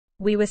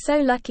We were so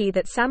lucky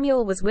that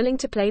Samuel was willing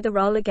to play the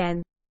role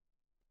again.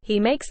 He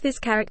makes this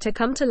character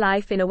come to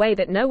life in a way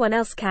that no one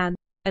else can,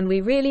 and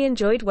we really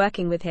enjoyed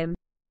working with him.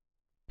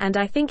 And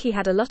I think he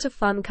had a lot of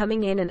fun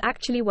coming in and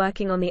actually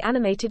working on the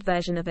animated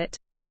version of it.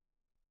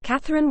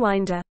 Catherine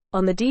Winder.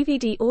 On the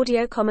DVD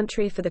audio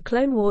commentary for the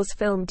Clone Wars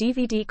film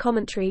DVD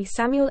commentary,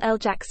 Samuel L.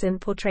 Jackson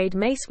portrayed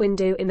Mace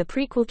Windu in the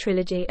prequel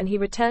trilogy, and he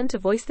returned to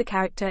voice the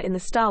character in the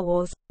Star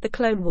Wars, The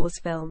Clone Wars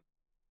film.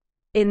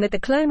 In the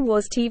Clone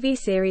Wars TV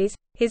series,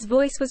 his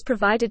voice was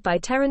provided by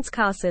Terrence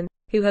Carson,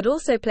 who had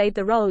also played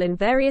the role in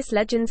various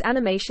Legends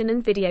animation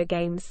and video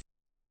games.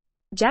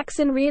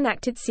 Jackson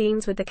reenacted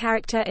scenes with the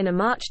character in a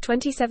March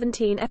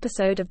 2017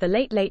 episode of The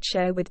Late Late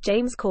Show with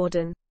James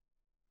Corden.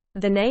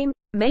 The name,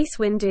 Mace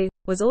Windu,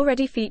 was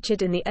already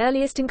featured in the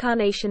earliest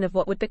incarnation of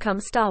what would become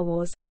Star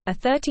Wars, a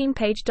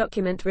 13-page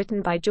document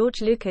written by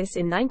George Lucas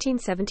in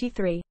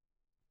 1973.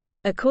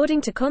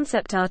 According to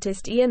concept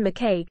artist Ian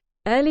McCaig,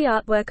 early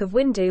artwork of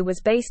Windu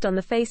was based on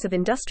the face of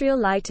Industrial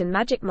Light and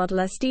Magic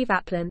modeler Steve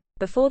Applin,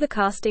 before the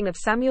casting of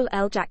Samuel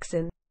L.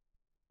 Jackson.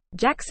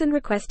 Jackson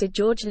requested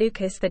George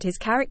Lucas that his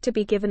character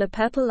be given a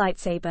purple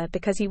lightsaber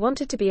because he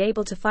wanted to be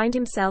able to find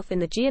himself in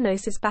the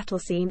Geonosis battle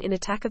scene in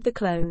Attack of the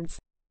Clones.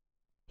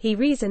 He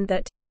reasoned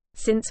that,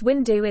 since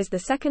Windu is the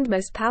second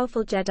most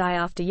powerful Jedi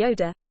after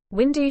Yoda,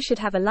 Windu should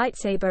have a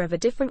lightsaber of a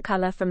different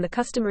color from the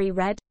customary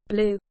red,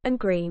 blue, and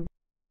green.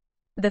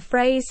 The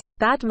phrase,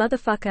 "bad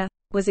motherfucker,"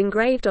 was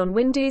engraved on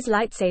Windu's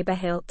lightsaber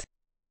hilt.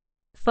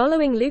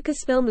 Following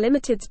Lucasfilm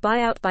Limited's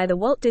buyout by the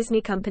Walt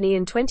Disney Company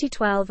in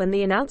 2012 and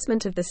the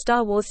announcement of the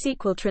Star Wars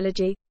sequel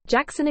trilogy,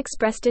 Jackson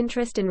expressed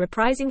interest in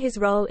reprising his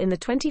role in the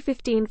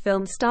 2015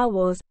 film Star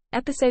Wars,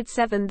 Episode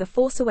VII The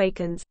Force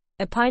Awakens,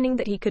 opining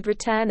that he could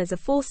return as a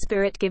Force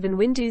spirit given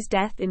Windu's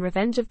death in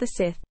Revenge of the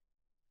Sith.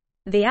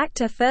 The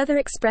actor further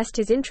expressed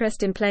his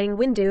interest in playing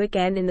Windu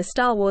again in the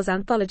Star Wars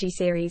anthology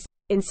series,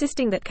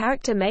 insisting that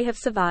character may have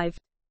survived.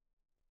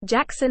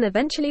 Jackson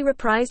eventually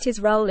reprised his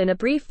role in a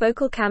brief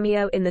vocal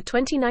cameo in the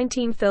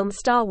 2019 film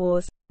Star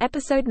Wars,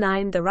 Episode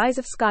IX The Rise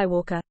of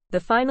Skywalker, the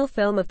final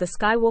film of the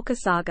Skywalker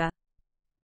saga.